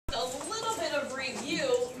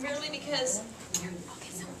because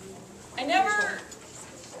I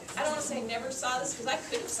don't want to say I never saw this, because I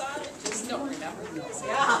could have saw it, just don't remember this.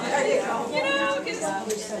 Yeah, there you go. You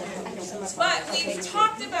know, but we've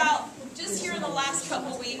talked about, just here in the last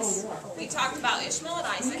couple weeks, we talked about Ishmael and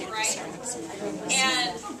Isaac, right?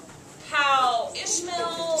 And how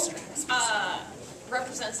Ishmael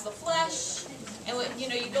represents the flesh. And when, you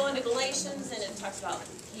know, you go into Galatians and it talks about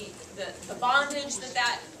the bondage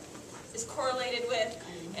that is correlated with.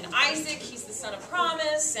 And Isaac, he's the son of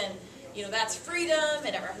promise, and you know, that's freedom,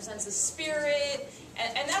 and it represents the spirit.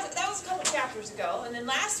 And that was a couple chapters ago. And then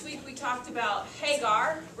last week we talked about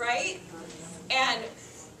Hagar, right? And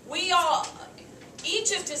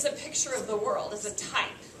Egypt is a picture of the world, is a type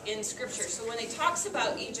in Scripture. So when it talks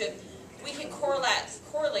about Egypt, we can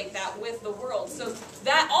correlate that with the world. So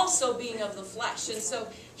that also being of the flesh. And so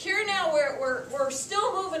here now we're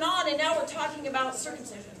still moving on, and now we're talking about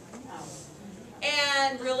circumcision.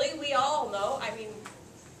 And really, we all know, I mean,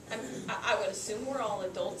 I would assume we're all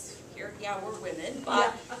adults here. Yeah, we're women,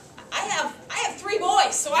 but I have 3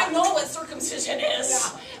 boys, so I know what circumcision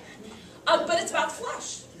is. But it's about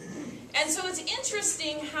flesh. And so it's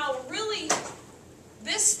interesting how really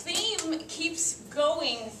this theme keeps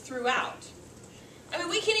going throughout. I mean,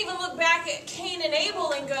 we can even look back at Cain and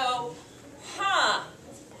Abel and go,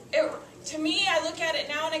 to me, I look at it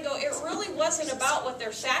now and I go, it really wasn't about what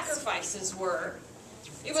their sacrifices were.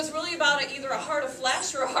 It was really about either a heart of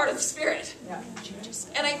flesh or a heart of spirit.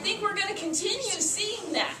 And I think we're going to continue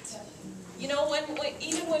seeing that. You know,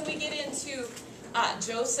 even when we get into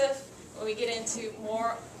Joseph, when we get into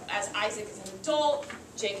more as Isaac is an adult,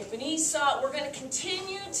 Jacob and Esau, we're going to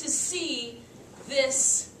continue to see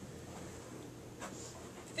this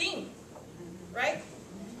theme, right?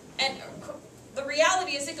 And the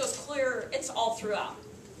reality is it goes clear, it's all throughout.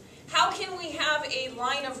 How can we have a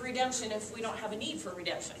line of redemption if we don't have a need for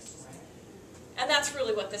redemption? And that's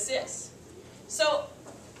really what this is. So,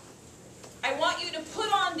 I want you to put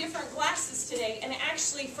on different glasses today, and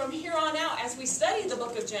actually from here on out, as we study the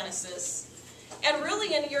book of Genesis, and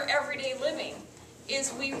really in your everyday living,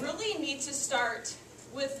 is we really need to start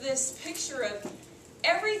with this picture of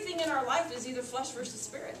everything in our life is either flesh versus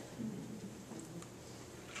spirit.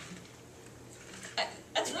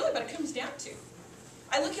 That's really what it comes down to.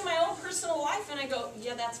 I look at my own personal life and I go,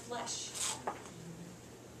 yeah, that's flesh.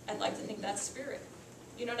 I'd like to think that's spirit.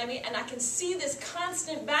 You know what I mean? And I can see this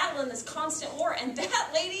constant battle and this constant war. And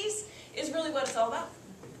that, ladies, is really what it's all about.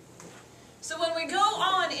 So when we go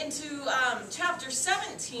on into chapter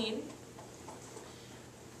 17,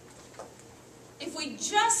 if we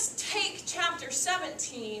just take chapter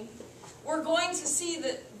 17, we're going to see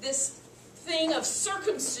that this thing of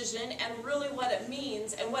circumcision and really what it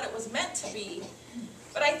means and what it was meant to be.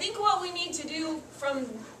 But I think what we need to do from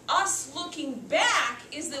us looking back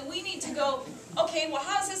is that we need to go, okay, well,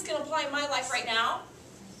 how is this going to apply in my life right now?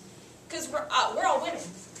 Because we're all women.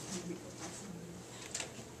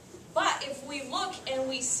 But if we look and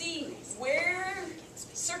we see where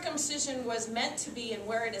circumcision was meant to be and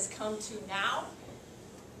where it has come to now,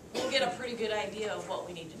 we'll get a pretty good idea of what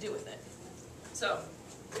we need to do with it. So,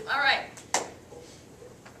 all right.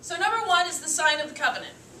 So number 1 is the sign of the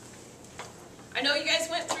covenant. I know you guys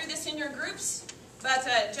went through this in your groups, but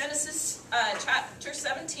Genesis chapter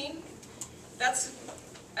 17,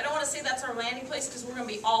 I don't want to say that's our landing place because we're going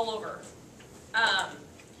to be all over.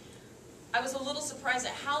 I was a little surprised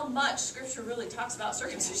at how much Scripture really talks about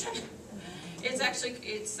circumcision.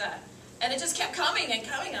 And it just kept coming and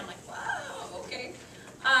coming. I'm like, wow, okay.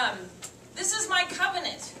 This is my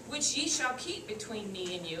covenant, which ye shall keep between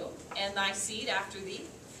me and you, and thy seed after thee.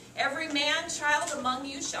 Every man child among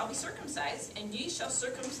you shall be circumcised, and ye shall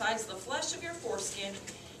circumcise the flesh of your foreskin,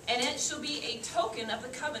 and it shall be a token of the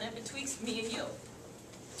covenant betwixt me and you.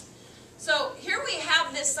 So here we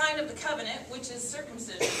have this sign of the covenant, which is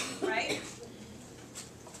circumcision, right?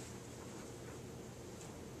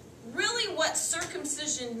 Really what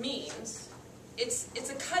circumcision means, it's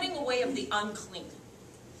a cutting away of the unclean.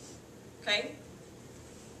 Okay?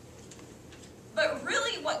 But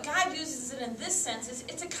really what God uses it in this sense is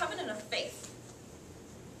it's a covenant of faith.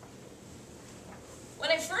 When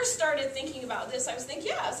I first started thinking about this, I was thinking,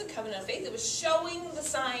 yeah, it's a covenant of faith. It was showing the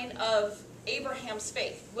sign of Abraham's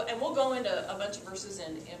faith. And we'll go into a bunch of verses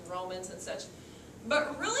in Romans and such.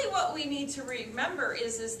 But really what we need to remember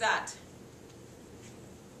is that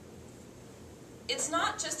it's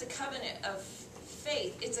not just a covenant of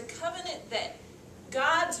faith. It's a covenant that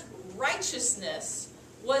God's righteousness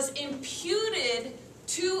was imputed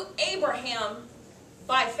to Abraham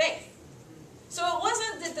by faith. So it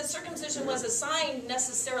wasn't that the circumcision was a sign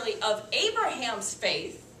necessarily of Abraham's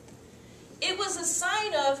faith. It was a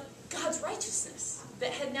sign of God's righteousness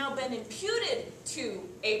that had now been imputed to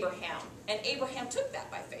Abraham. And Abraham took that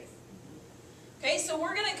by faith. Okay, so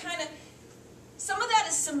we're going to kind of, some of that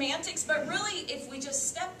is semantics, but really if we just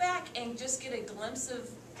step back and just get a glimpse of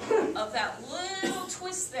that little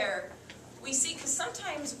twist there, we see, because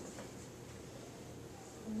sometimes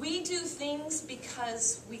we do things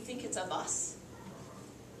because we think it's of us,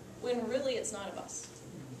 when really it's not of us.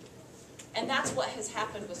 And that's what has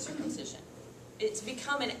happened with circumcision. It's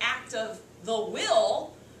become an act of the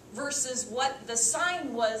will versus what the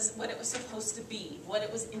sign was, what it was supposed to be, what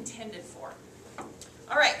it was intended for.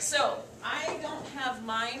 All right, so I don't have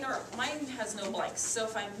mine, or mine has no blanks. So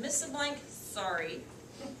if I miss a blank, sorry.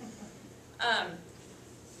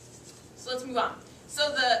 So let's move on.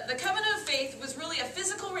 So the covenant of faith was really a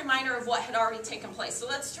physical reminder of what had already taken place. So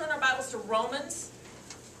let's turn our Bibles to Romans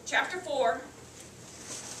chapter 4.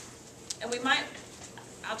 And we might,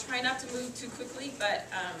 I'll try not to move too quickly, but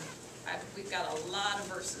we've got a lot of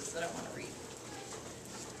verses that I want to read.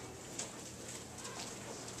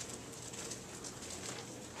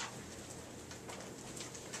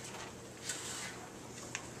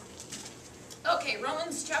 Okay,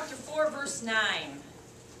 Romans chapter 4, verse 9.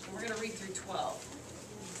 And we're going to read through 12.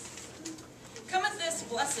 Cometh this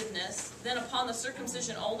blessedness then upon the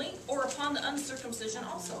circumcision only, or upon the uncircumcision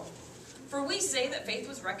also? For we say that faith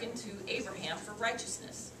was reckoned to Abraham for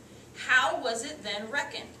righteousness. How was it then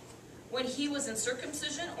reckoned? When he was in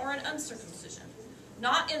circumcision or in uncircumcision?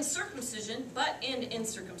 Not in circumcision, but in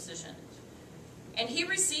incircumcision. And he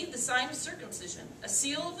received the sign of circumcision, a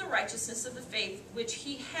seal of the righteousness of the faith which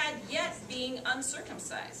he had yet being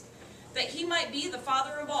uncircumcised, that he might be the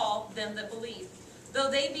father of all them that believe,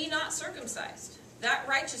 though they be not circumcised, that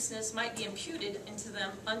righteousness might be imputed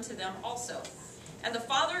unto them also. And the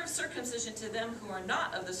father of circumcision to them who are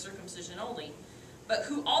not of the circumcision only, but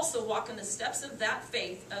who also walk in the steps of that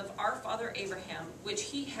faith of our father Abraham, which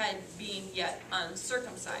he had being yet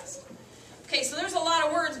uncircumcised. Okay, so there's a lot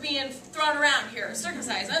of words being thrown around here.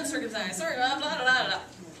 Circumcised, uncircumcised, blah, blah, blah, blah, blah.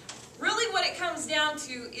 Really what it comes down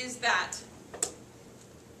to is that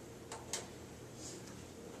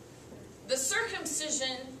the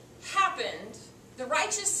circumcision happened, the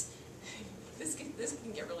righteous, this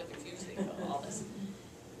can get really confusing about all this.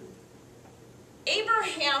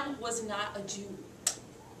 Abraham was not a Jew.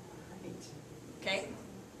 Okay?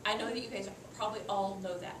 I know that you guys probably all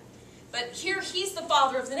know that. But here he's the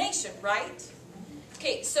father of the nation, right?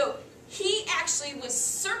 Okay, so he actually was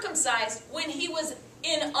circumcised when he was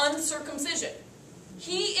in uncircumcision.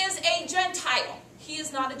 He is a Gentile. He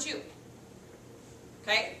is not a Jew.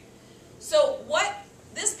 Okay? So what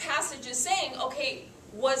this passage is saying, okay,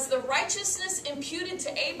 was the righteousness imputed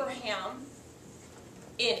to Abraham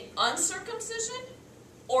in uncircumcision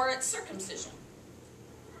or at circumcision?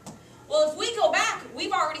 Well, if we go back,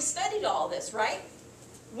 we've already studied all this, right?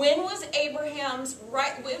 When was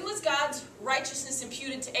God's righteousness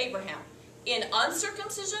imputed to Abraham? In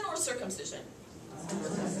uncircumcision or circumcision?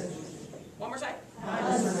 One more time.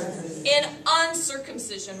 In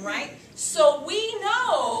uncircumcision, right? So we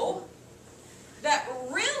know that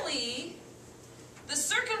really the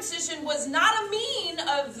circumcision was not a mean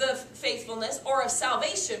of the faithfulness or of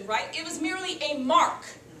salvation, right? It was merely a mark.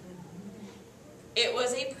 It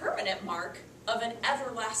was a permanent mark of an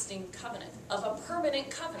everlasting covenant, of a permanent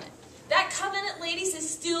covenant. That covenant, ladies, is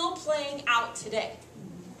still playing out today.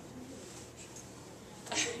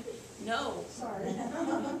 No. Sorry.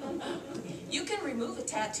 You can remove a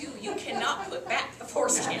tattoo. You cannot put back the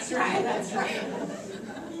foreskin. That's right. That's right.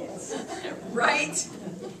 Yes. Right?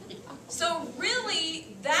 So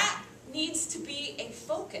really, that needs to be a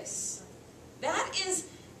focus. That is,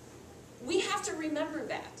 we have to remember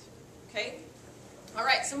that. Okay? All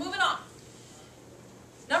right, so moving on.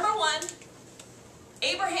 Number one,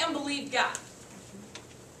 Abraham believed God.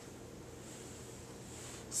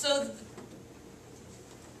 So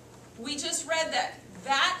we just read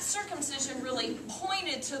that circumcision really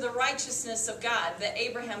pointed to the righteousness of God that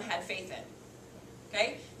Abraham had faith in.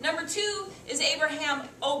 Okay? Number two is Abraham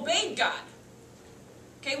obeyed God.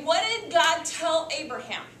 Okay, what did God tell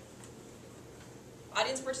Abraham?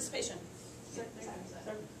 Audience participation.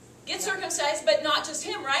 Get circumcised, but not just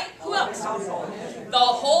him, right? Who else? The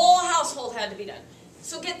whole household had to be done.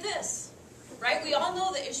 So get this, right? We all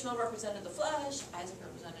know that Ishmael represented the flesh, Isaac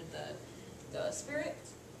represented the spirit.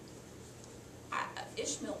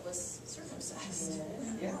 Ishmael was circumcised.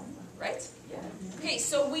 Yeah. Right? Yeah. Okay,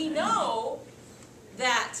 so we know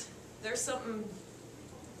that there's something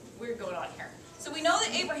weird going on here. So we know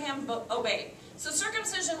that Abraham obeyed. So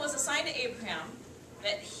circumcision was a sign to Abraham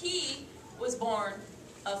that he was born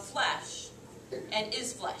of flesh and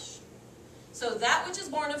is flesh. So that which is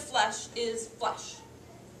born of flesh is flesh.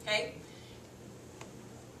 Okay?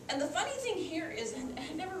 And the funny thing here is, and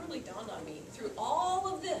it never really dawned on me, through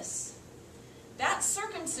all of this, that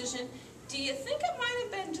circumcision, do you think it might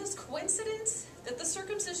have been just coincidence that the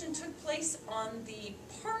circumcision took place on the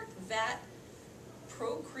part that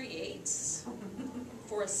procreates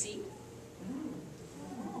for a seed?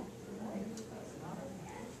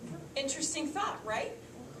 Interesting thought, right?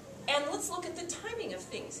 And let's look at the timing of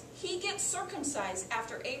things. He gets circumcised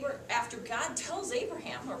after God tells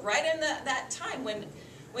Abraham, or right in that time when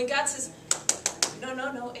God says,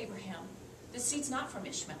 no, Abraham, the seed's not from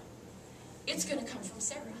Ishmael. It's going to come from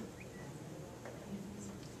Sarah.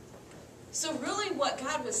 So really what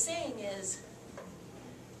God was saying is,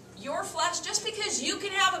 your flesh, just because you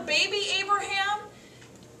can have a baby, Abraham,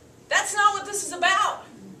 that's not what this is about.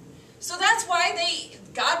 So that's why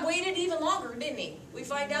God waited even longer, didn't he? We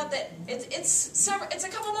find out that it's a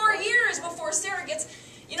couple more years before Sarah gets,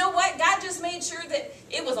 you know what? God just made sure that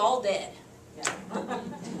it was all dead. Yeah.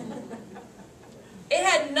 It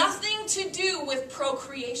had nothing to do with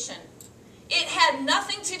procreation. It had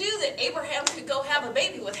nothing to do that Abraham could go have a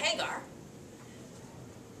baby with Hagar.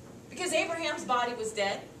 Because Abraham's body was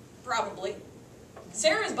dead, probably.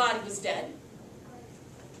 Sarah's body was dead.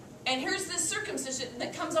 And here's this circumcision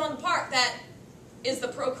that comes on the part that is the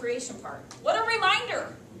procreation part. What a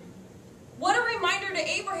reminder. What a reminder to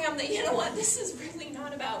Abraham that, you know what, this is really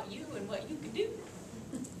not about you and what you can do.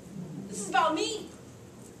 This is about me.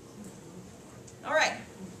 All right.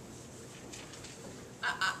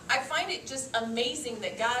 I find it just amazing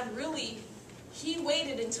that God really, he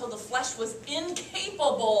waited until the flesh was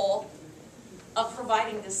incapable of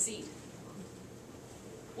providing the seed.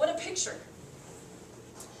 What a picture.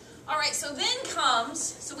 All right, so then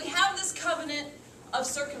so we have this covenant of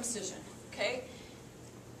circumcision, okay?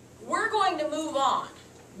 We're going to move on.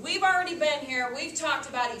 We've already been here. We've talked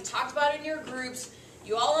about it. You've talked about it in your groups.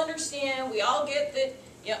 You all understand. We all get that,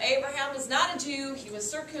 you know, Abraham was not a Jew. He was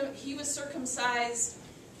circumcised,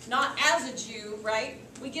 not as a Jew, right?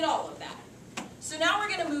 We get all of that. So now we're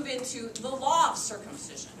going to move into the law of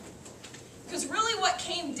circumcision. Because really what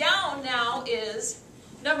came down now is,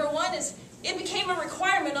 number one is, it became a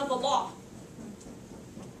requirement of the law.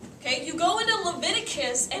 Okay, you go into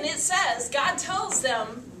Leviticus and it says, God tells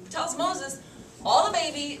Moses, all the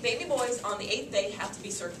baby boys on the 8th day have to be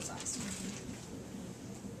circumcised.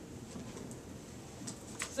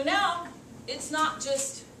 So now, it's not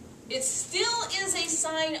just, it still is a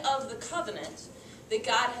sign of the covenant that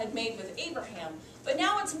God had made with Abraham, but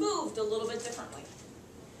now it's moved a little bit differently.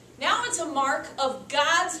 Now it's a mark of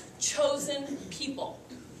God's chosen people.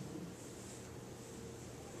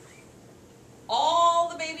 All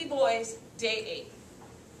the baby boys, day 8.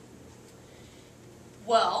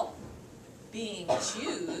 Well, being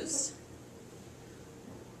Jews,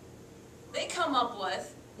 they come up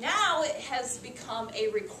with, now it has become a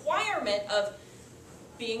requirement of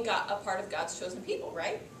being a part of God's chosen people,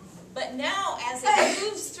 right? But now, as it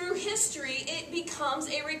moves through history, it becomes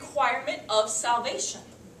a requirement of salvation.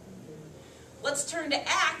 Let's turn to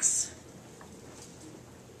Acts,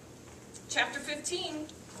 chapter 15.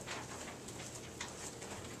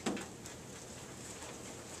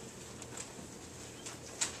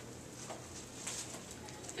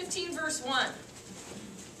 15 verse 1.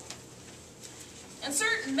 And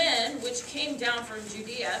certain men which came down from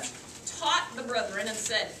Judea taught the brethren and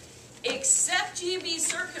said, except ye be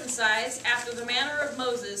circumcised after the manner of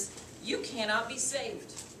Moses, you cannot be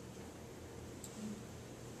saved.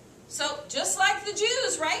 So, just like the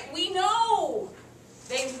Jews, right? We know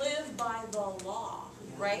they live by the law,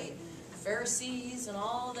 right? Pharisees and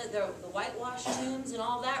all that, the whitewashed tombs and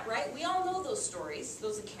all that, right? We all know those stories,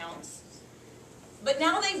 those accounts. But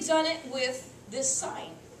now they've done it with this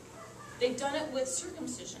sign. They've done it with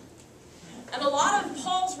circumcision. And a lot of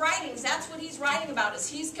Paul's writings, that's what he's writing about, is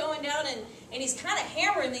he's going down and he's kind of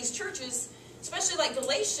hammering these churches, especially like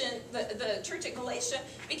Galatian, the church at Galatia,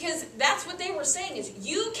 because that's what they were saying, is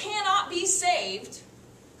you cannot be saved.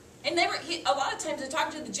 And a lot of times they're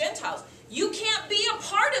talking to the Gentiles. You can't be a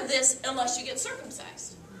part of this unless you get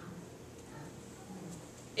circumcised.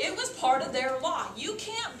 It was part of their law. You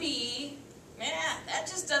can't be, that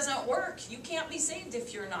just doesn't work. You can't be saved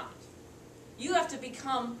if you're not. You have to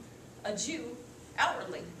become a Jew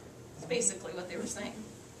outwardly. That's basically what they were saying.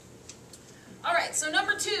 All right, so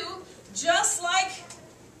number 2, just like,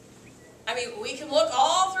 we can look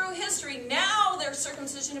all through history. Now their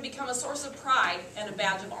circumcision has become a source of pride and a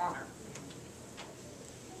badge of honor.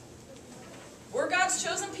 We're God's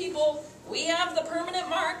chosen people. We have the permanent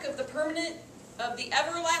mark of the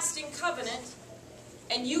everlasting covenant,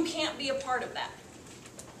 and you can't be a part of that.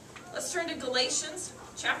 Let's turn to Galatians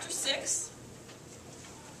chapter 6.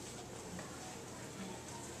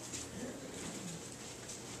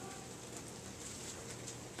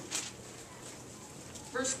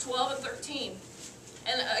 Verse 12 and 13.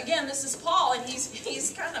 And again, this is Paul, and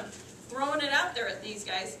he's kind of throwing it out there at these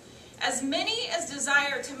guys. As many as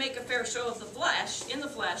desire to make a fair show of the flesh, in the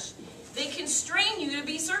flesh, they constrain you to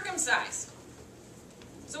be circumcised.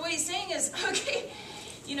 So what he's saying is, okay,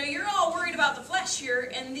 you know, you're all worried about the flesh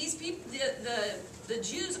here, and these people, the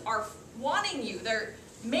Jews are wanting you. They're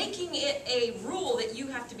making it a rule that you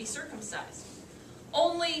have to be circumcised.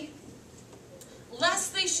 Only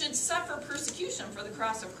lest they should suffer persecution for the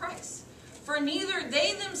cross of Christ. For neither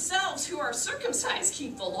they themselves who are circumcised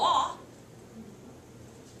keep the law,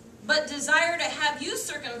 but desire to have you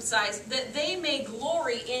circumcised, that they may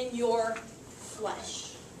glory in your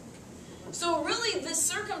flesh. So really, this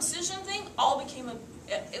circumcision thing all became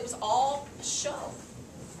it was all a show.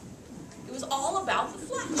 It was all about the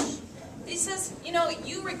flesh. He says, you know,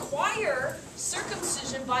 you require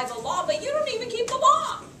circumcision by the law, but you don't even keep the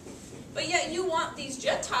law. But yet you want these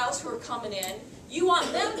Gentiles who are coming in, you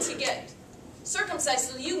want them to get circumcised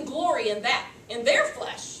so you can glory in that, in their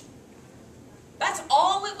flesh. That's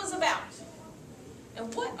all it was about.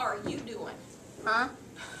 And what are you doing? Huh?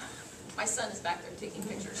 My son is back there taking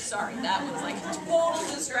pictures. Sorry, that was like a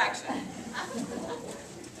total distraction.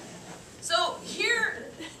 So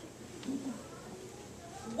here,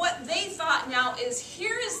 what they thought now is,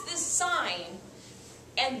 here is this sign,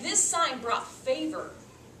 and this sign brought favor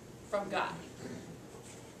from God.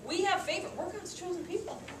 We have favor. We're God's chosen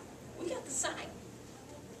people. We got the sign.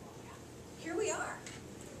 Here we are.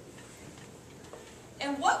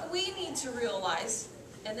 And what we need to realize,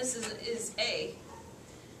 and this is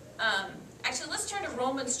actually, let's turn to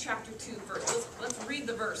Romans chapter 2 first. Let's read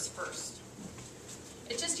the verse first.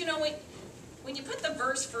 It just, you know, when you put the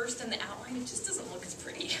verse first in the outline, it just doesn't look as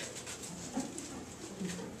pretty. I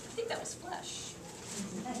think that was flesh.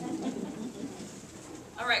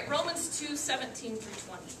 All right, Romans 2, 17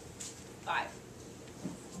 through 25.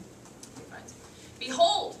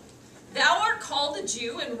 Behold, thou art called a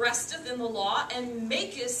Jew, and resteth in the law, and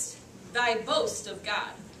makest thy boast of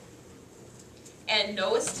God, and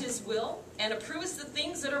knowest his will, and approvest the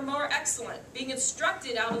things that are more excellent, being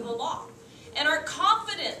instructed out of the law, and art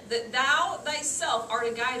confident that thou thyself art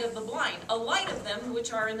a guide of the blind, a light of them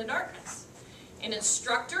which are in the darkness, an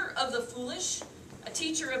instructor of the foolish, a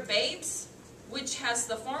teacher of babes, which has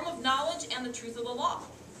the form of knowledge and the truth of the law.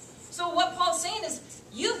 So what Paul's saying is,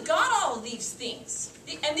 you've got all of these things.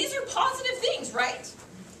 And these are positive things, right?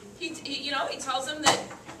 He tells them that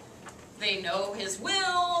they know his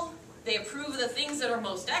will, they approve of the things that are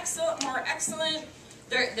most excellent, more excellent.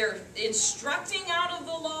 They're instructing out of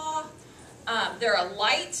the law. They're a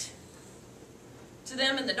light to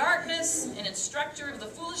them in the darkness, an instructor of the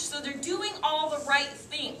foolish. So they're doing all the right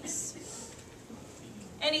things.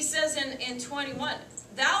 And he says in 21,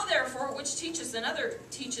 thou therefore which teachest another,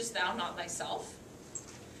 teachest thou not thyself?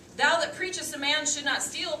 Thou that preachest a man should not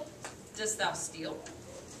steal, dost thou steal?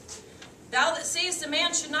 Thou that sayest a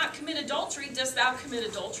man should not commit adultery, dost thou commit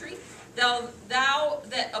adultery? Thou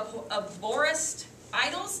that abhorrest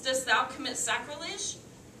idols, dost thou commit sacrilege?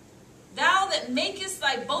 Thou that makest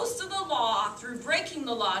thy boast of the law, through breaking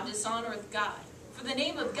the law, dishonoreth God. For the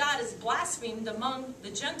name of God is blasphemed among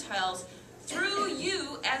the Gentiles through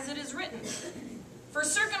you, as it is written. For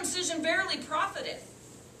circumcision verily profiteth,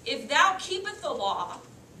 if thou keepest the law.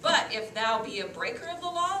 But if thou be a breaker of the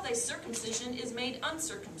law, thy circumcision is made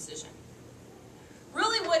uncircumcision.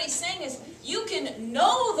 Really what he's saying is, you can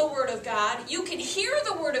know the Word of God, you can hear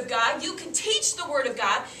the Word of God, you can teach the Word of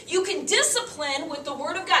God, you can discipline with the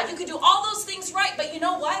Word of God. You can do all those things right, but you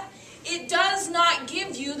know what? It does not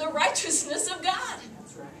give you the righteousness of God.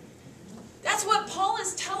 That's right. That's what Paul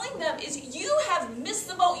is telling them, is you have missed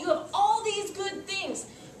the boat. You have all these good things,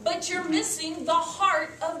 but you're missing the heart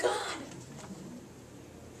of God.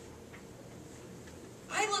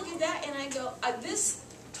 I look at that and I go, this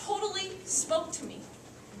totally spoke to me.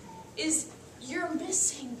 Is you're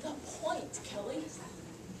missing the point, Kelly.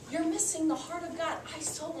 You're missing the heart of God. I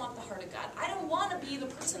still want the heart of God. I don't want to be the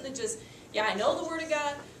person that just, yeah, I know the Word of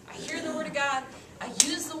God. I hear the Word of God. I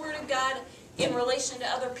use the Word of God in relation to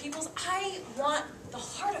other people's. I want the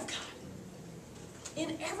heart of God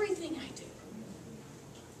in everything I do.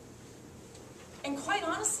 And quite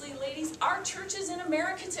honestly, ladies, our churches in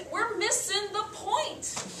America, we're missing the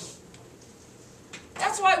point.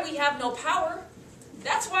 That's why we have no power.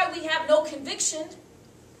 That's why we have no conviction.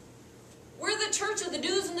 We're the church of the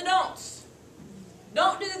do's and the don'ts.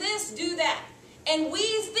 Don't do this, do that. And we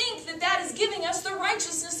think that that is giving us the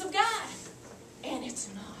righteousness of God. And it's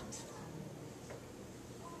not.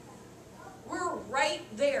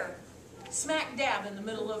 right there, smack dab in the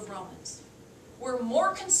middle of Romans. We're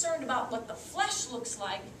more concerned about what the flesh looks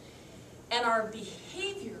like and our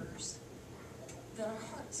behaviors than our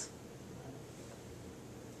hearts.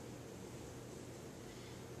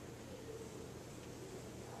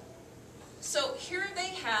 So here they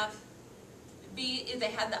had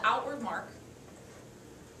the outward mark.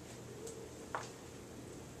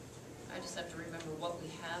 I just have to remember what we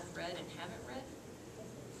have read and haven't read.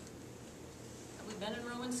 Have we been in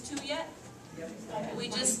Romans 2 yet? Yep. We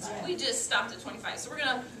just stopped at 25. So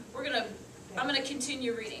I'm gonna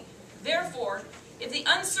continue reading. Therefore, if the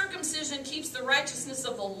uncircumcision keeps the righteousness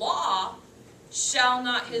of the law, shall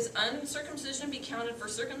not his uncircumcision be counted for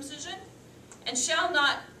circumcision? And shall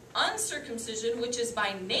not uncircumcision, which is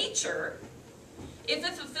by nature, if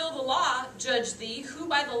it fulfill the law, judge thee, who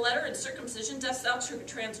by the letter and circumcision dost thou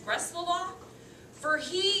transgress the law? For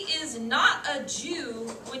he is not a Jew,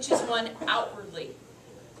 which is one outwardly.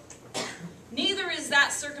 Neither is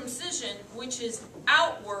that circumcision, which is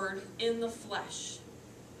outward in the flesh.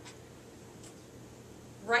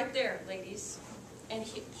 Right there, ladies. And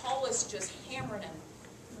Paul is just hammering him.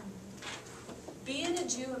 Being a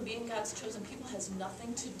Jew and being God's chosen people has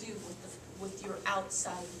nothing to do with your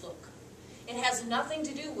outside look. It has nothing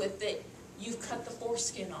to do with that you've cut the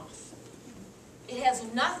foreskin off. It has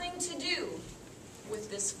nothing to do with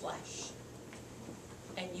this flesh.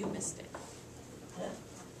 And you missed it.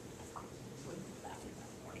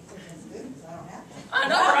 I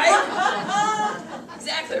know, right?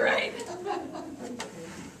 Exactly right.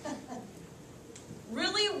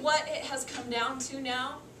 Really what it has come down to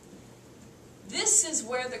now, this is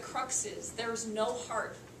where the crux is. There's no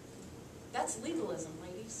heart. That's legalism,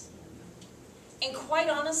 ladies. And quite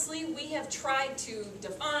honestly, we have tried to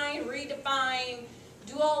define, redefine,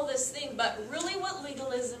 do all this thing, but really what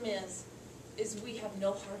legalism is we have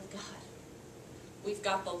no heart of God. We've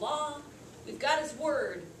got the law, we've got His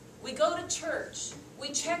Word, we go to church, we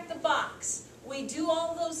check the box, we do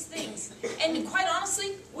all those things, and quite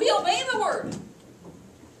honestly, we obey the Word.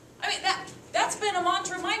 I mean, that's been a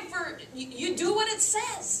mantra of mine for, you do what it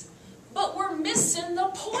says, but we're missing the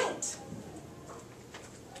point.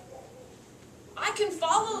 I can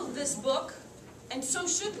follow this book, and so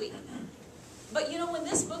should we. But you know, when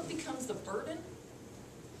this book becomes the burden,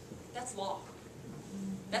 that's law.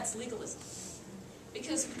 That's legalism.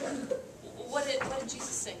 Because what did Jesus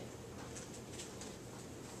say?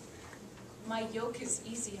 My yoke is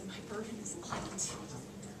easy and my burden is light.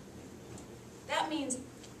 That means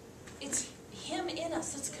it's Him in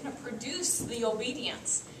us that's going to produce the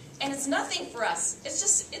obedience. And it's nothing for us.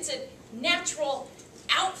 It's a natural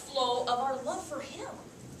outflow of our love for Him.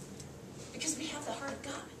 Because we have the heart of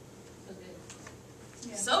God.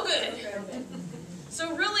 So good.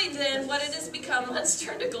 So really then, what it has become, let's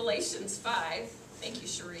turn to Galatians 5. Thank you,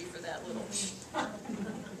 Cherie, for that little...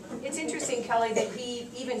 It's interesting, Kelly, that he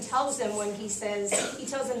even tells them when he tells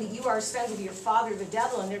them that you are sons of your father, the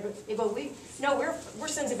devil, and they go, we're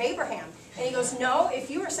sons of Abraham. And he goes, no, if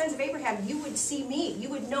you were sons of Abraham, you would see me. You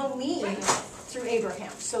would know me through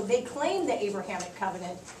Abraham. So they claim the Abrahamic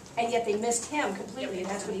covenant, and yet they missed him completely, and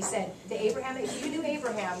that's what he said. If you knew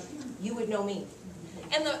Abraham, you would know me.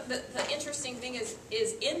 And the interesting thing is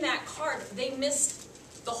in that card, they missed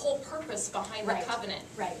the whole purpose behind the covenant.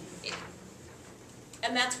 Right.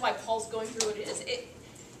 And that's why Paul's going through what it is.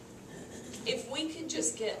 If we could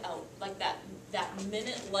just get out like that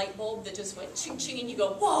minute light bulb that just went ching ching and you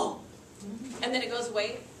go, whoa, and then it goes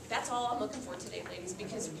away, that's all I'm looking for today, ladies,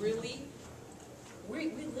 because really,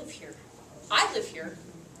 we live here. I live here.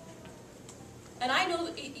 And I know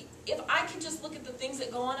that if I could just look at the things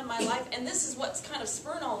that go on in my life, and this is what's kind of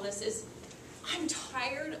spurring all this, is I'm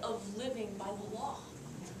tired of living by the law.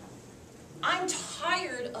 I'm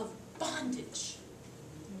tired of bondage.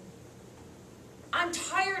 I'm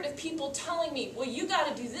tired of people telling me, well, you got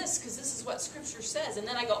to do this because this is what Scripture says. And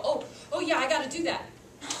then I go, oh yeah, I got to do that.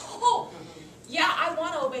 Oh, yeah, I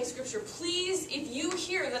want to obey Scripture. Please, if you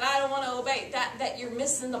hear that I don't want to obey, that you're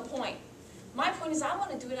missing the point. My point is I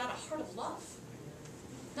want to do it out of heart of love,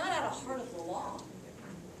 not out of heart of the law.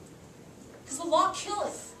 Because the law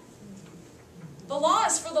killeth. The law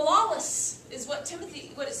is for the lawless, is what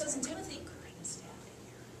it says in Timothy.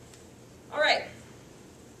 All right.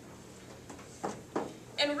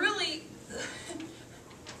 And really,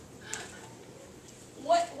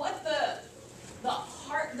 what the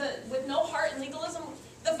heart, with no heart and legalism,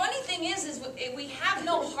 the funny thing is we have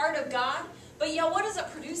no heart of God, but yeah, what does it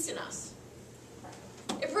produce in us?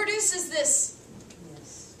 It produces this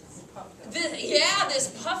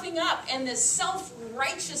puffing up and this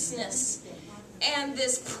self-righteousness and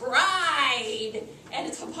this pride and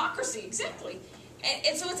it's hypocrisy, exactly.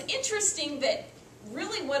 And so it's interesting that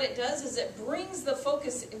really what it does is it brings the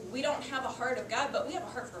focus. We don't have a heart of God, but we have a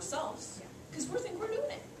heart for ourselves. Because we think we're doing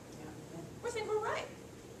it. We think we're right.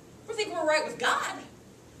 We think we're right with God.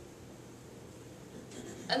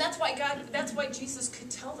 And that's why Jesus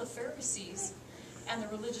could tell the Pharisees and the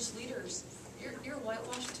religious leaders, you're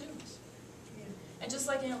whitewashed tombs. And just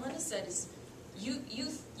like Aunt Linda said, is you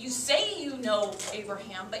say you know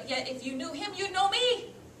Abraham, but yet if you knew him, you'd know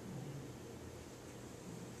me.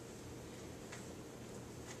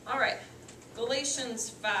 All right, Galatians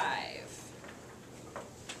 5,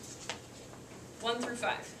 1 through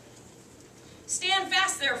 5. Stand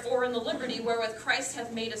fast, therefore, in the liberty wherewith Christ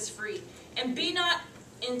hath made us free, and be not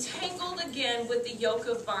entangled again with the yoke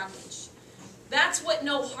of bondage. That's what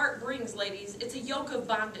no heart brings, ladies. It's a yoke of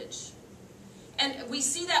bondage. And we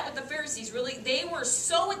see that with the Pharisees, really. They were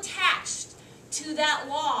so attached to that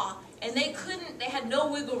law, and they had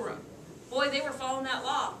no wiggle room. Boy, they were following that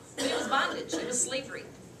law. But it was bondage. It was slavery.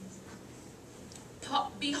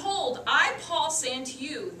 Behold, I, Paul, say unto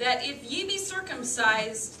you, that if ye be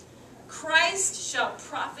circumcised, Christ shall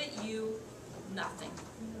profit you nothing.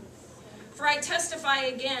 For I testify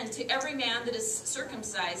again to every man that is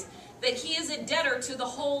circumcised, that he is a debtor to the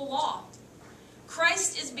whole law.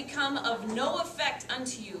 Christ is become of no effect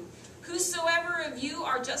unto you. Whosoever of you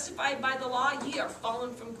are justified by the law, ye are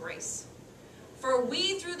fallen from grace. For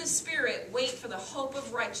we through the Spirit wait for the hope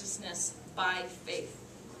of righteousness by faith.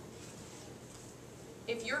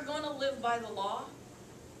 If you're going to live by the law,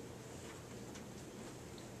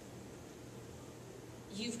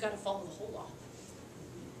 you've got to follow the whole law.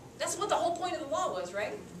 That's what the whole point of the law was,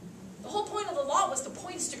 right? The whole point of the law was to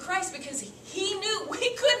point us to Christ, because he knew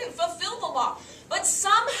we couldn't fulfill the law. But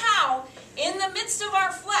somehow, in the midst of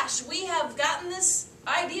our flesh, we have gotten this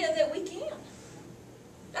idea that we can.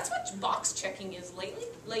 That's what box checking is lately,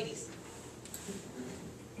 ladies.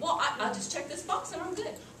 Well, I'll just check this box and I'm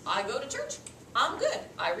good. I go to church, I'm good.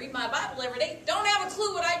 I read my Bible every day. Don't have a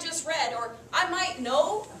clue what I just read, or I might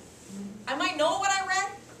know what I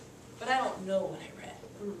read, but I don't know what I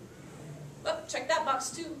read. Well, check that box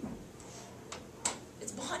too.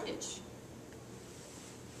 It's bondage.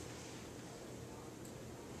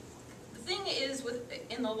 The thing is,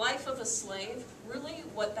 in the life of a slave, really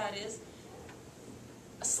what that is,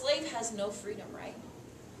 a slave has no freedom, right?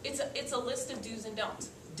 It's a list of do's and don'ts.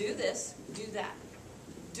 Do this, do that.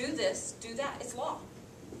 Do this, do that. It's law.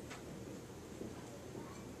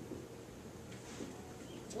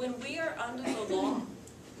 When we are under the law,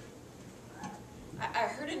 I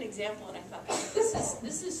heard an example and I thought,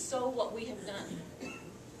 this is so what we have done.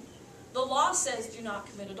 The law says do not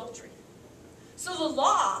commit adultery. So the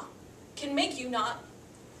law can make you not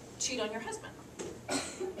cheat on your husband.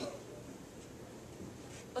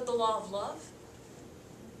 But the law of love,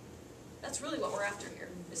 that's really what we're after here,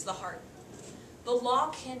 is the heart. The law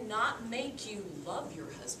cannot make you love your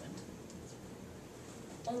husband.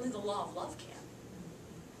 Only the law of love can.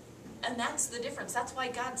 And that's the difference. That's why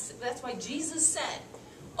Jesus said,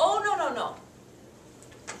 oh, no.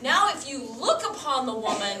 Now if you look upon the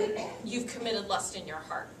woman, you've committed lust in your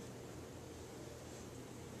heart.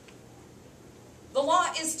 The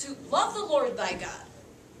law is to love the Lord thy God.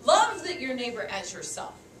 Love your neighbor as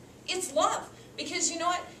yourself. It's love. Because you know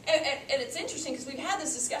what? And it's interesting because we've had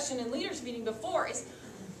this discussion in leaders meeting before. Is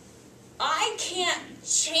I can't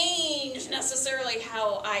change necessarily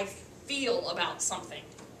how I feel about something.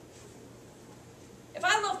 If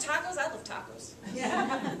I love tacos, I love tacos.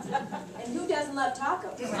 And who doesn't love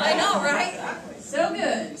tacos? I know, right? So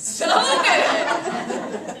good. So good.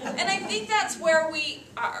 And I think that's where we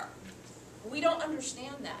are. We don't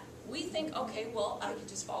understand that. We think, okay, well, I could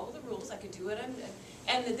just follow the rules. I could do what I'm doing.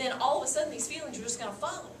 And then all of a sudden these feelings are just going to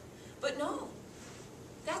follow. But no.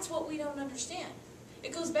 That's what we don't understand.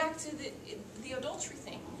 It goes back to the adultery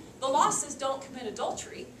thing. The law says don't commit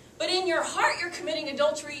adultery. But in your heart, you're committing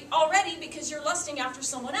adultery already because you're lusting after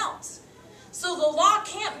someone else. So the law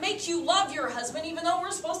can't make you love your husband, even though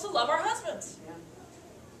we're supposed to love our husbands.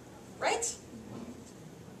 Right?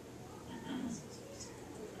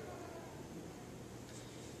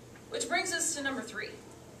 Which brings us to number 3.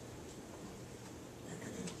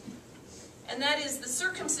 And that is the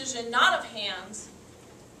circumcision not of hands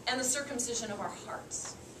and the circumcision of our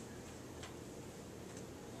hearts.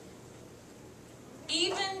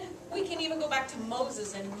 We can even go back to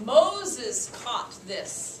Moses, and Moses caught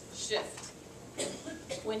this shift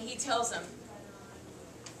when he tells them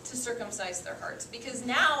to circumcise their hearts. Because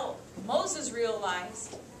now Moses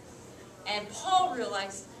realized, and Paul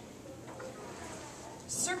realized,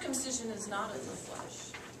 circumcision is not of the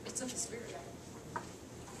flesh, it's of the Spirit.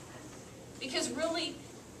 Because really,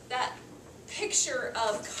 that picture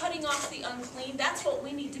of cutting off the unclean, that's what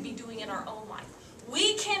we need to be doing in our own life.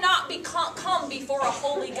 We cannot come before a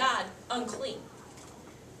holy God unclean.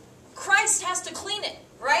 Christ has to clean it,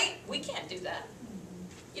 right? We can't do that.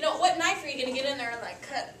 You know, what knife are you going to get in there and like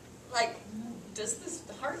cut? Like, does this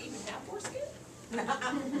heart even have foreskin?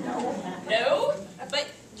 No? But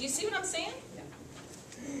do you see what I'm saying?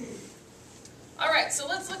 All right, so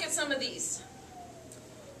let's look at some of these.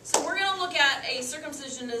 So we're going to look at a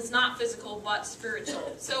circumcision that is not physical but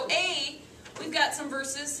spiritual. So we've got some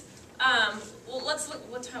verses. Well, let's look.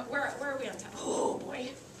 What time? Where are we on time? Oh boy,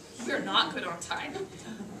 we are not good on time.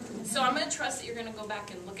 So I'm going to trust that you're going to go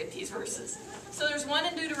back and look at these verses. So there's one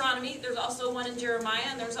in Deuteronomy. There's also one in Jeremiah,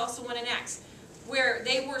 and there's also one in Acts, where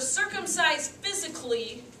they were circumcised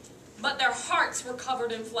physically, but their hearts were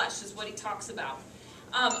covered in flesh, is what he talks about.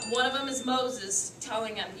 One of them is Moses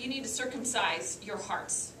telling them, you need to circumcise your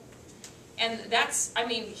hearts. And that's, I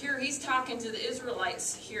mean, here he's talking to the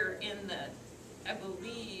Israelites here in the, I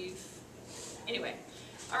believe, anyway.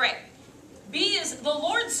 All right. B is, the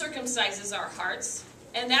Lord circumcises our hearts,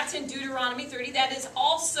 and that's in Deuteronomy 30. That is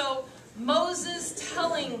also Moses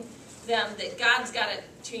telling them that God's got to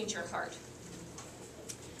change your heart.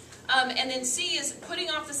 And then C is putting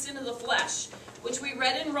off the sin of the flesh, which we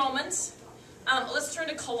read in Romans. Let's turn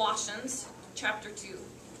to Colossians chapter 2.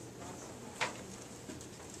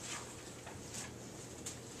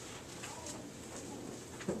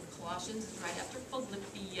 Colossians is right after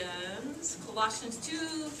Philippians. Colossians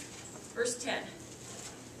 2, verse 10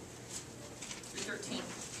 through 13.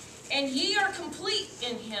 And ye are complete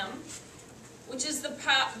in him, which is the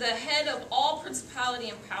head of all principality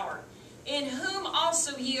and power, in whom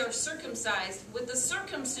also ye are circumcised with the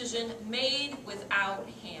circumcision made without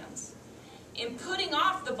hands, in putting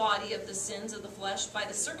off the body of the sins of the flesh by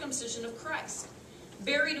the circumcision of Christ,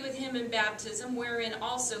 buried with him in baptism, wherein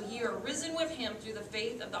also ye are risen with him through the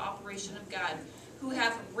faith of the operation of God, who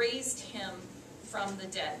hath raised him from the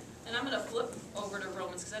dead. And I'm going to flip over to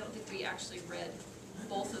Romans, because I don't think we actually read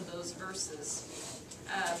both of those verses.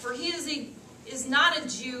 For he is not a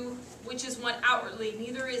Jew, which is one outwardly,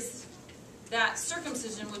 neither is that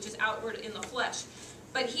circumcision which is outward in the flesh.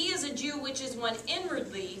 But he is a Jew which is one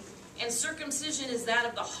inwardly, and circumcision is that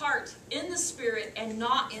of the heart, in the spirit, and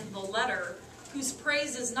not in the letter, whose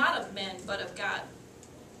praise is not of men, but of God.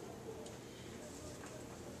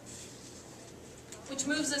 Which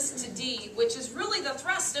moves us to D, which is really the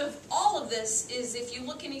thrust of all of this, is if you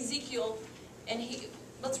look in Ezekiel, and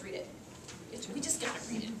let's read it. We just got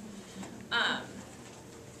to read it.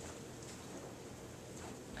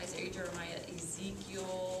 Isaiah, Jeremiah,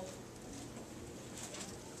 Ezekiel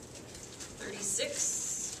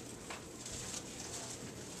 36,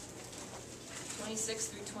 26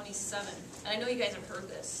 through 27. And I know you guys have heard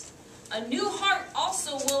this. A new heart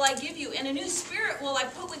also will I give you, and a new spirit will I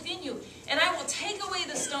put within you. And I will take away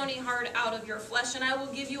the stony heart out of your flesh, and I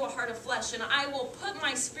will give you a heart of flesh. And I will put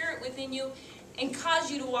my spirit within you, and cause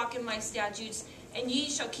you to walk in my statutes, and ye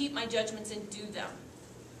shall keep my judgments and do them.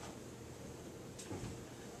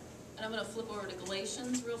 And I'm going to flip over to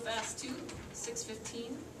Galatians real fast too,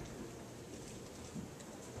 6:15.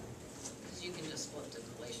 Because you can just flip to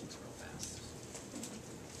Galatians real fast.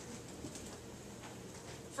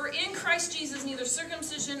 For in Christ Jesus neither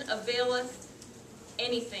circumcision availeth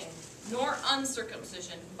anything, nor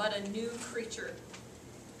uncircumcision, but a new creature.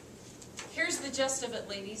 Here's the gist of it,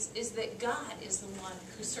 ladies, is that God is the one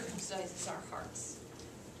who circumcises our hearts.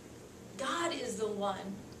 God is the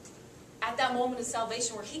one at that moment of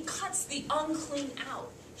salvation where he cuts the unclean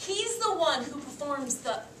out. He's the one who performs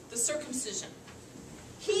the circumcision.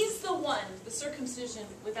 He's the one, the circumcision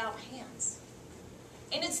without hands.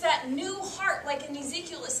 And it's that new heart, like in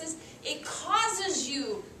Ezekiel, it says, it causes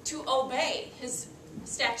you to obey his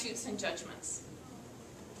statutes and judgments.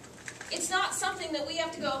 It's not something that we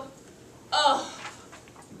have to go, oh,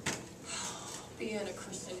 being a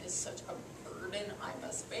Christian is such a burden I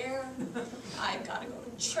must bear. I've got to go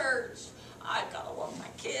to church. I've got to love my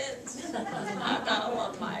kids. I've got to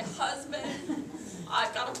love my husband.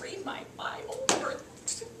 I've got to read my Bible for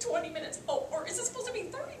 20 minutes. Oh, or is it supposed to be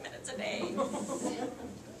 30 minutes a day?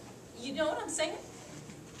 You know what I'm saying?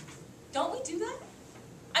 Don't we do that?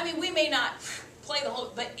 I mean, we may not play the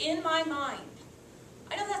whole, but in my mind,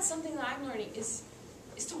 I know that's something that I'm learning is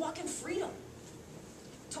to walk in freedom,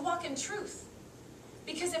 to walk in truth.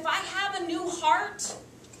 Because if I have a new heart,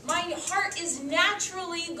 my heart is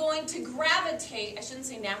naturally going to gravitate, I shouldn't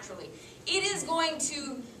say naturally, it is going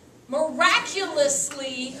to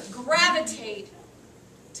miraculously gravitate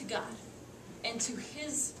to God and to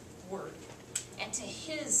his word and to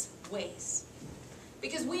his ways.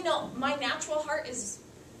 Because we know my natural heart is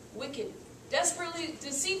wicked Desperately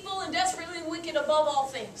deceitful and desperately wicked above all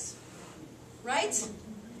things. Right?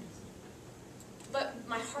 But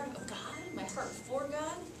my heart of God, my heart for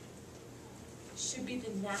God, should be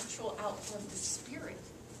the natural outflow of the Spirit.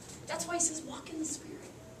 That's why he says, walk in the Spirit.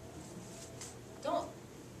 Don't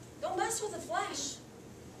mess with the flesh.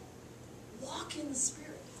 Walk in the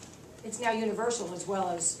Spirit. It's now universal as well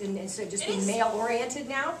as, instead of just It being is. male-oriented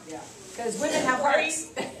now. Yeah. Because women have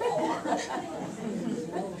hearts.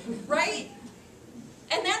 Right?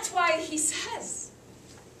 And that's why he says,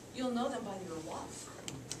 you'll know them by your love.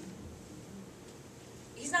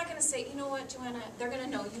 He's not going to say, you know what, Joanna, they're going to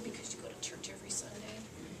know you because you go to church every Sunday.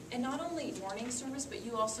 And not only morning service, but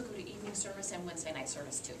you also go to evening service and Wednesday night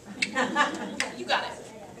service too. You got it.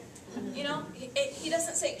 You know, he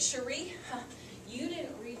doesn't say, Cherie, you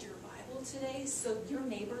didn't read your Bible today, so your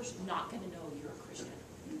neighbor's not going to know you're a Christian.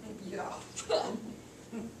 Yeah.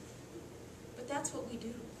 But that's what we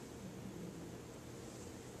do.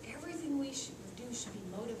 Everything we should do should be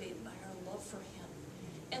motivated by our love for him.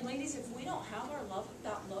 And ladies, if we don't have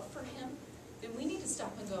that love for him, then we need to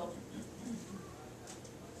stop and go,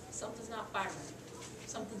 something's not firing.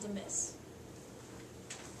 Something's amiss.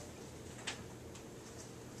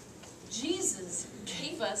 Jesus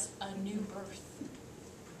gave us a new birth.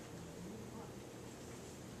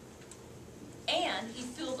 And he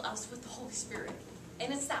filled us with the Holy Spirit.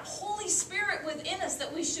 And it's that Holy Spirit within us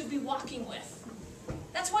that we should be walking with.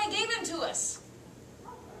 That's why he gave him to us.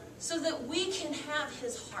 So that we can have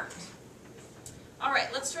his heart. All right,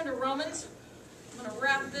 let's turn to Romans. I'm going to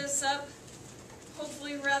wrap this up,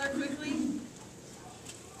 hopefully rather quickly.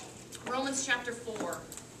 Romans chapter 4.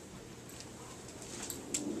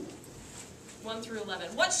 1 through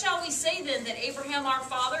 11. What shall we say then that Abraham our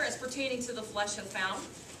father, as pertaining to the flesh, hath found?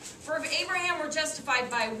 For if Abraham were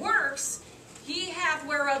justified by works, he hath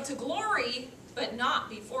whereof to glory, but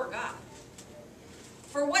not before God.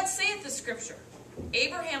 For what saith the Scripture?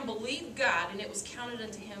 Abraham believed God, and it was counted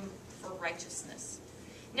unto him for righteousness.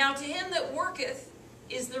 Now to him that worketh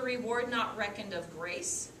is the reward not reckoned of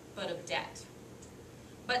grace, but of debt.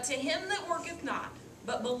 But to him that worketh not,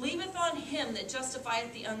 but believeth on him that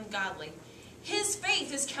justifieth the ungodly, his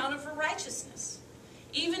faith is counted for righteousness.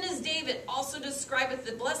 Even as David also describeth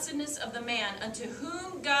the blessedness of the man unto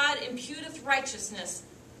whom God imputeth righteousness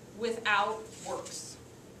without works,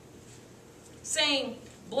 saying,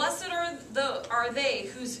 Blessed are they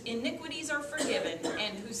whose iniquities are forgiven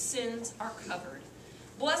and whose sins are covered.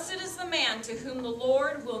 Blessed is the man to whom the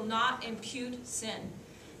Lord will not impute sin.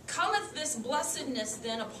 Cometh this blessedness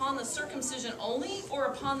then upon the circumcision only, or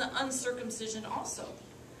upon the uncircumcision also?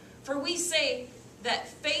 For we say that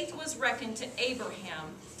faith was reckoned to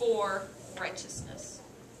Abraham for righteousness.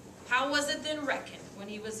 How was it then reckoned? When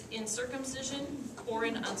he was in circumcision or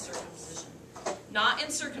in uncircumcision? Not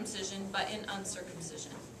in circumcision, but in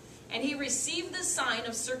uncircumcision. And he received the sign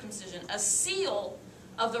of circumcision, a seal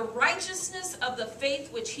of the righteousness of the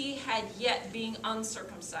faith which he had yet being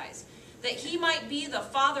uncircumcised, that he might be the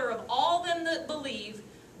father of all them that believe,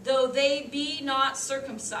 though they be not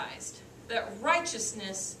circumcised, that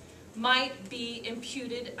righteousness might be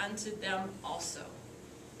imputed unto them also.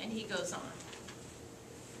 And he goes on.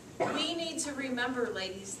 We need to remember,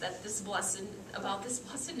 ladies, that this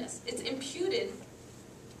blessedness, it's imputed.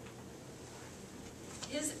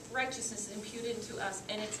 His righteousness is imputed to us,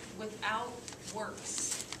 and it's without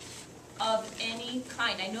works of any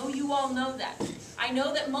kind. I know you all know that. I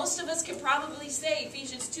know that most of us can probably say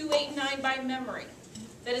Ephesians 2, 8, and 9 by memory,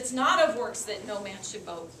 that it's not of works that no man should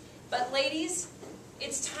boast. But ladies,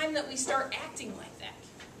 it's time that we start acting like that,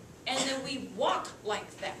 and that we walk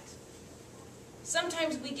like that.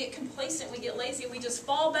 Sometimes we get complacent, we get lazy, we just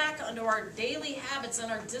fall back onto our daily habits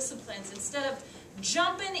and our disciplines instead of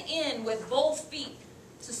jumping in with both feet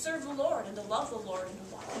to serve the Lord and to love the Lord and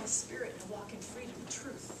to walk in the Spirit and to walk in freedom and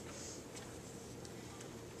truth.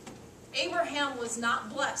 Abraham was not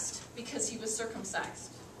blessed because he was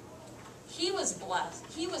circumcised. He was blessed.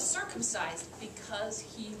 He was circumcised because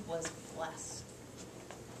he was blessed.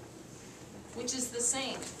 Which is the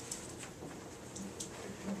same.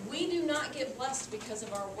 We do not get blessed because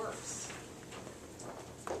of our works.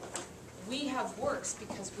 We have works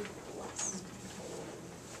because we were blessed.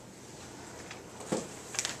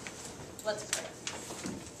 Let's pray.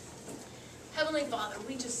 Heavenly Father,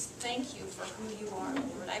 we just thank you for who you are,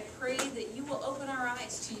 Lord. I pray that you will open our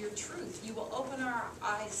eyes to your truth. You will open our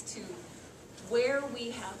eyes to where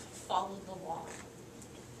we have followed the law.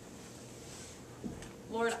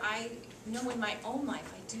 Lord, I know in my own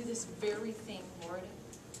life I do this very thing, Lord.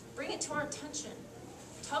 Bring it to our attention.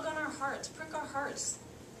 Tug on our hearts. Prick our hearts.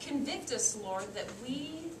 Convict us, Lord, that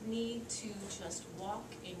we need need to just walk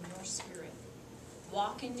in your spirit,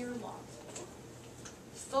 walk in your love,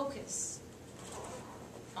 focus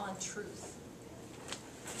on truth,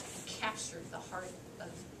 and capture the heart of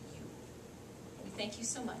you. We thank you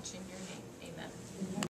so much in your name. Amen.